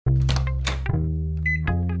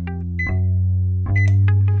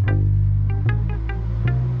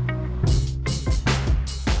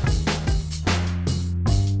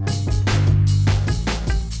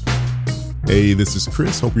Hey, this is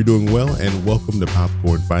Chris. Hope you're doing well, and welcome to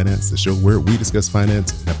Popcorn Finance, the show where we discuss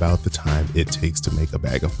finance and about the time it takes to make a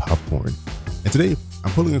bag of popcorn. And today,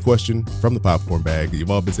 I'm pulling a question from the popcorn bag.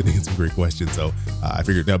 You've all been sending in some great questions, so I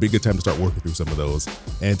figured now would be a good time to start working through some of those.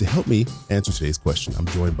 And to help me answer today's question, I'm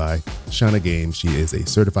joined by Shauna Gaines. She is a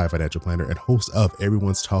certified financial planner and host of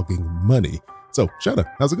Everyone's Talking Money. So, Shauna,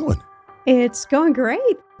 how's it going? It's going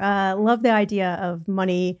great. Love the idea of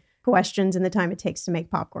money questions and the time it takes to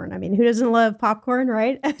make popcorn. I mean, who doesn't love popcorn,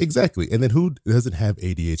 right? Exactly. And then who doesn't have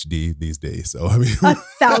ADHD these days? So, I mean,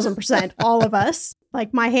 1,000%, all of us.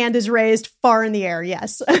 Like my hand is raised far in the air.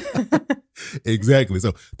 Yes. Exactly.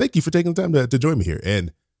 So thank you for taking the time to join me here.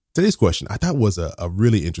 And today's question I thought was a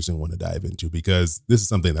really interesting one to dive into because this is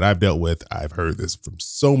something that I've dealt with. I've heard this from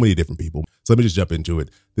so many different people. So let me just jump into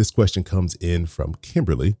it. This question comes in from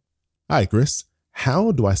Kimberly. Hi, Chris.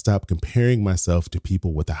 How do I stop comparing myself to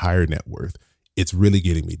people with a higher net worth? It's really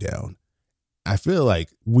getting me down. I feel like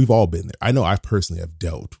we've all been there. I know I personally have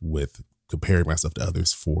dealt with comparing myself to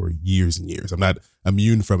others for years and years. I'm not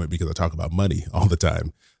immune from it because I talk about money all the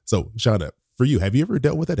time. So, Shauna, for you, have you ever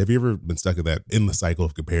dealt with that? Have you ever been stuck in that endless cycle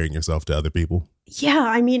of comparing yourself to other people? Yeah,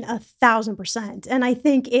 I mean, 1,000%. And I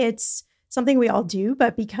think it's something we all do,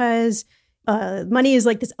 but because money is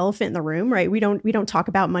like this elephant in the room, right? We don't talk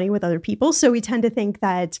about money with other people. So we tend to think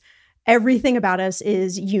that everything about us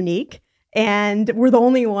is unique and we're the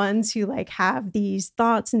only ones who like have these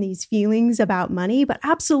thoughts and these feelings about money. But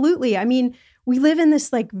absolutely. I mean, we live in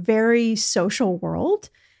this like very social world,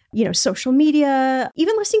 social media,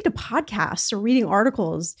 even listening to podcasts or reading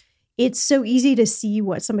articles. It's so easy to see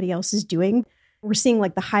what somebody else is doing. We're seeing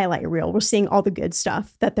like the highlight reel. We're seeing all the good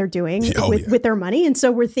stuff that they're doing with their money. And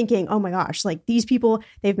so we're thinking, oh my gosh, like these people,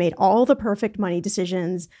 they've made all the perfect money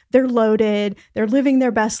decisions. They're loaded. They're living their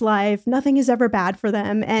best life. Nothing is ever bad for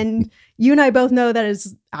them. And you and I both know that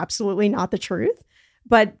is absolutely not the truth.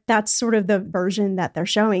 But that's sort of the version that they're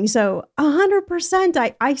showing. So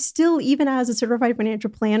 100%, I still, even as a certified financial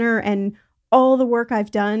planner and all the work I've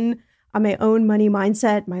done on my own money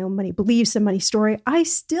mindset, my own money beliefs and money story, I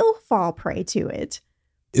still fall prey to it.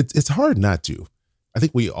 It's hard not to. I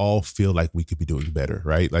think we all feel like we could be doing better,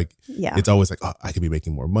 right? Like, yeah. It's always like, oh, I could be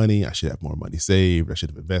making more money. I should have more money saved. I should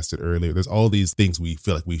have invested earlier. There's all these things we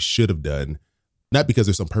feel like we should have done, not because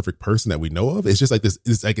there's some perfect person that we know of. It's just like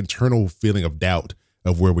this like internal feeling of doubt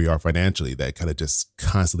of where we are financially that kind of just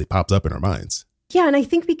constantly pops up in our minds. Yeah. And I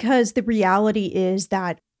think because the reality is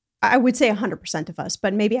that I would say 100% of us,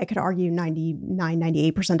 but maybe I could argue 99,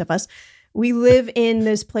 98% of us, we live in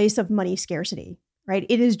this place of money scarcity, right?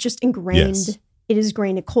 It is just ingrained. Yes. It is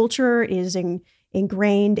ingrained in culture. It is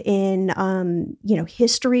ingrained in,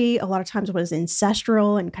 history. A lot of times what is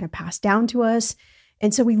ancestral and kind of passed down to us.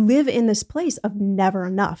 And so we live in this place of never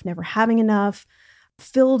enough, never having enough,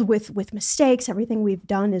 filled with mistakes. Everything we've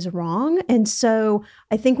done is wrong. And so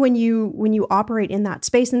I think when you operate in that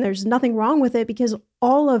space, and there's nothing wrong with it because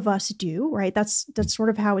all of us do, right? That's sort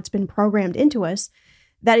of how it's been programmed into us,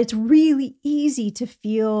 that it's really easy to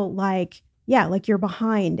feel like, like you're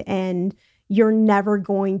behind and you're never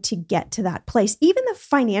going to get to that place. Even the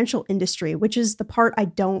financial industry, which is the part I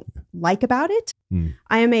don't like about it.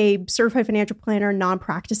 I am a certified financial planner,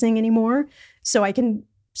 non-practicing anymore. So I can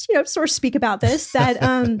sort of speak about this,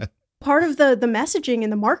 that part of the messaging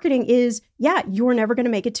and the marketing is, you're never going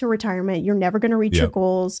to make it to retirement. You're never going to reach your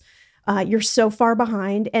goals. You're so far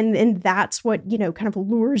behind. And that's what, kind of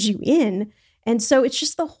lures you in. And so it's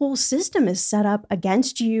just the whole system is set up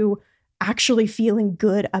against you actually feeling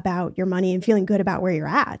good about your money and feeling good about where you're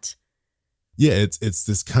at. Yeah, it's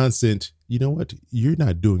this constant, you know what, you're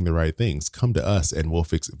not doing the right things. Come to us and we'll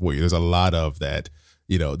fix it for you. There's a lot of that.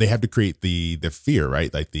 They have to create the fear,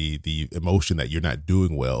 right? Like the emotion that you're not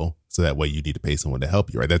doing well. So that way you need to pay someone to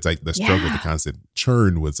help you, right? That's like the struggle, the constant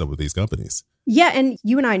churn with some of these companies. Yeah. And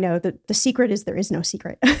you and I know that the secret is there is no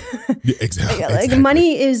secret. Yeah, exactly. Like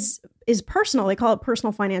money is personal. They call it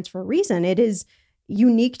personal finance for a reason. It is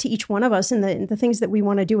unique to each one of us and the things that we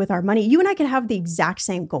want to do with our money. You and I could have the exact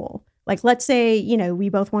same goal. Like, let's say, we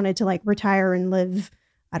both wanted to like retire and live,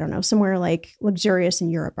 I don't know, somewhere like luxurious in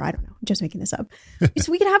Europe, or I don't know, I'm just making this up.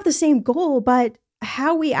 So we could have the same goal, but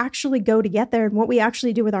how we actually go to get there and what we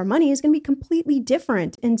actually do with our money is going to be completely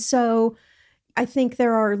different. And so I think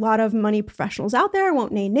there are a lot of money professionals out there, I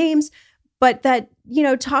won't name names, but that,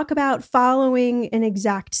 talk about following an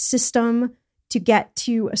exact system to get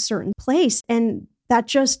to a certain place. And that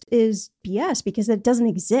just is BS because it doesn't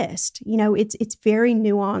exist. It's very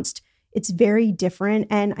nuanced. It's very different.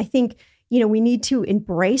 And I think, we need to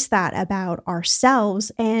embrace that about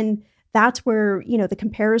ourselves. And that's where, the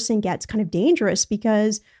comparison gets kind of dangerous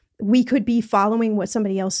because we could be following what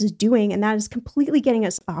somebody else is doing, and that is completely getting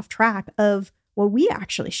us off track of what we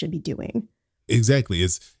actually should be doing. Exactly.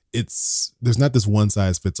 It's there's not this one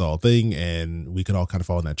size fits all thing, and we could all kind of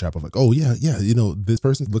fall in that trap of like, oh yeah, this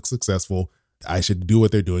person looks successful. I should do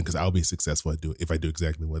what they're doing because I'll be successful if I do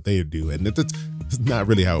exactly what they do. And it's not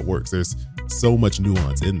really how it works. There's so much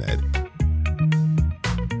nuance in that.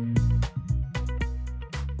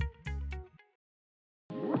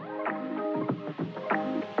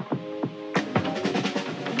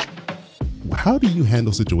 How do you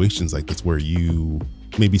handle situations like this where you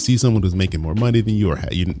maybe see someone who's making more money than you, or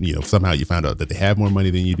somehow you found out that they have more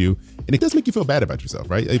money than you do, and it does make you feel bad about yourself,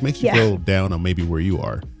 right? It makes you feel down on maybe where you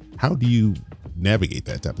are. How do you navigate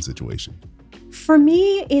that type of situation? For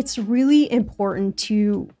me, it's really important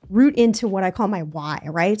to root into what I call my why,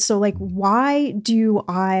 right? So like, why do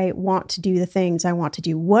I want to do the things I want to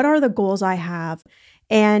do? What are the goals I have?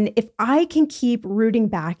 And if I can keep rooting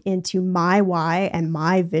back into my why and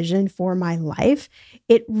my vision for my life,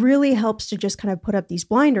 it really helps to just kind of put up these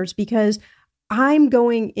blinders because I'm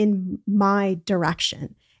going in my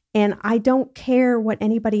direction and I don't care what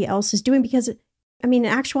anybody else is doing because, in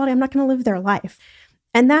actuality, I'm not going to live their life.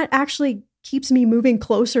 And that actually keeps me moving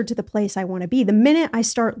closer to the place I want to be. The minute I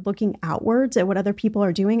start looking outwards at what other people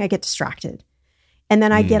are doing, I get distracted and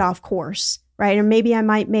then I get off course. Right. Or maybe I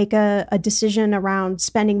might make a decision around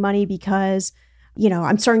spending money because,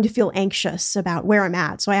 I'm starting to feel anxious about where I'm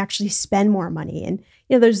at. So I actually spend more money. And,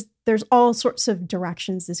 there's all sorts of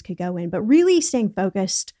directions this could go in, but really staying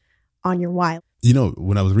focused on your why.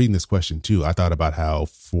 When I was reading this question too, I thought about how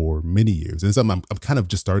for many years, and something I'm kind of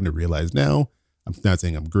just starting to realize now, I'm not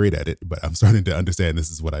saying I'm great at it, but I'm starting to understand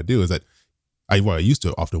this is what I do, is that I used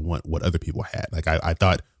to often want what other people had. Like I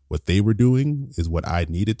thought what they were doing is what I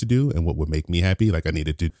needed to do and what would make me happy. Like I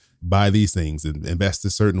needed to buy these things and invest a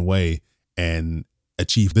certain way and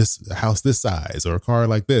achieve a house this size or a car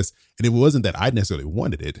like this. And it wasn't that I necessarily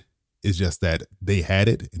wanted it. It's just that they had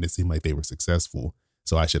it and it seemed like they were successful.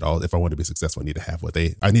 So if I want to be successful, I need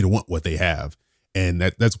to want what they have. And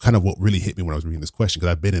that's kind of what really hit me when I was reading this question,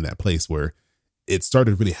 because I've been in that place where it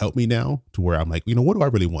started to really help me now to where I'm like, what do I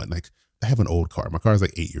really want? Like I have an old car. My car is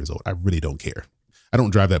like 8 years old. I really don't care. I don't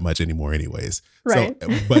drive that much anymore anyways. Right.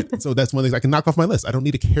 So that's one of the things I can knock off my list. I don't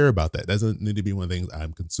need to care about that. That doesn't need to be one of the things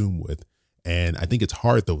I'm consumed with. And I think it's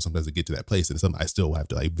hard though sometimes to get to that place. And it's something I still have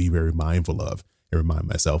to like be very mindful of and remind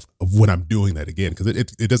myself of when I'm doing that again. Because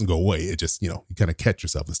it doesn't go away. It just, you kind of catch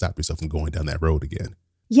yourself and stop yourself from going down that road again.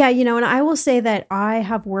 Yeah, and I will say that I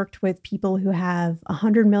have worked with people who have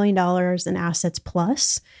 $100 million in assets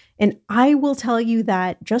plus. And I will tell you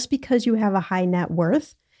that just because you have a high net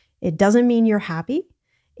worth, it doesn't mean you're happy.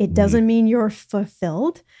 It doesn't mean you're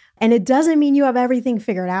fulfilled. And it doesn't mean you have everything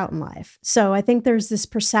figured out in life. So I think there's this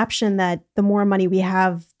perception that the more money we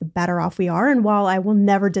have, the better off we are. And while I will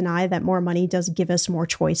never deny that more money does give us more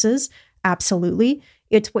choices, absolutely,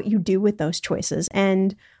 it's what you do with those choices.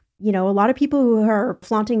 And, a lot of people who are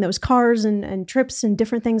flaunting those cars and trips and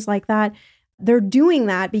different things like that, they're doing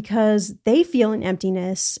that because they feel an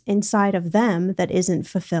emptiness inside of them that isn't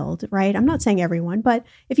fulfilled, right? I'm not saying everyone, but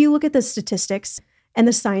if you look at the statistics and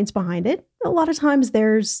the science behind it, a lot of times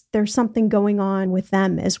there's something going on with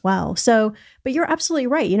them as well. So, but you're absolutely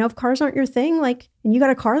right. If cars aren't your thing, and you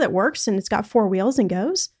got a car that works and it's got 4 wheels and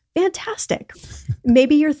goes, fantastic.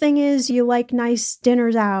 Maybe your thing is you like nice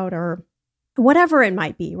dinners out or whatever it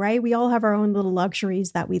might be, right? We all have our own little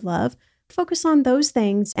luxuries that we love. Focus on those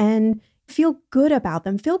things and feel good about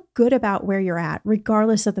them. Feel good about where you're at,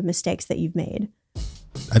 regardless of the mistakes that you've made.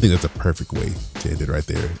 I think that's a perfect way to end it right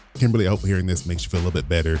there. Kimberly, I hope hearing this makes you feel a little bit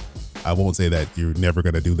better. I won't say that you're never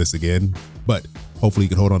going to do this again, but hopefully you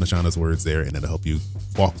can hold on to Shauna's words there and it'll help you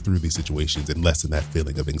walk through these situations and lessen that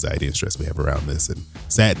feeling of anxiety and stress we have around this and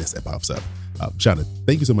sadness that pops up. Shauna,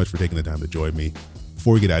 thank you so much for taking the time to join me.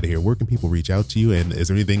 Before we get out of here, where can people reach out to you? And is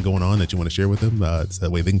there anything going on that you want to share with them? So that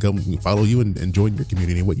way they can come follow you and join your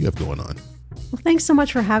community and what you have going on. Well, thanks so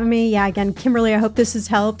much for having me. Yeah, again, Kimberly, I hope this has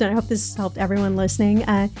helped. And I hope this has helped everyone listening.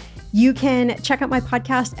 You can check out my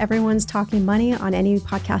podcast, Everyone's Talking Money, on any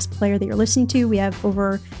podcast player that you're listening to. We have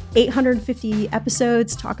over 850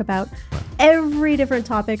 episodes, talk about every different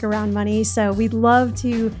topic around money. So we'd love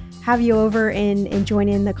to have you over and join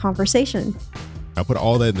in the conversation. I'll put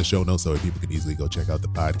all that in the show notes so people can easily go check out the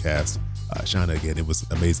podcast. Shauna, again, it was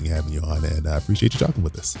amazing having you on, and I appreciate you talking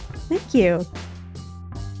with us. Thank you.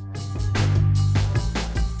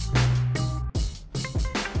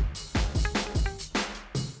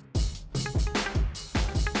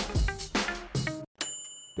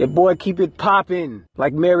 Your boy keep it poppin'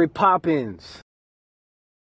 like Mary Poppins.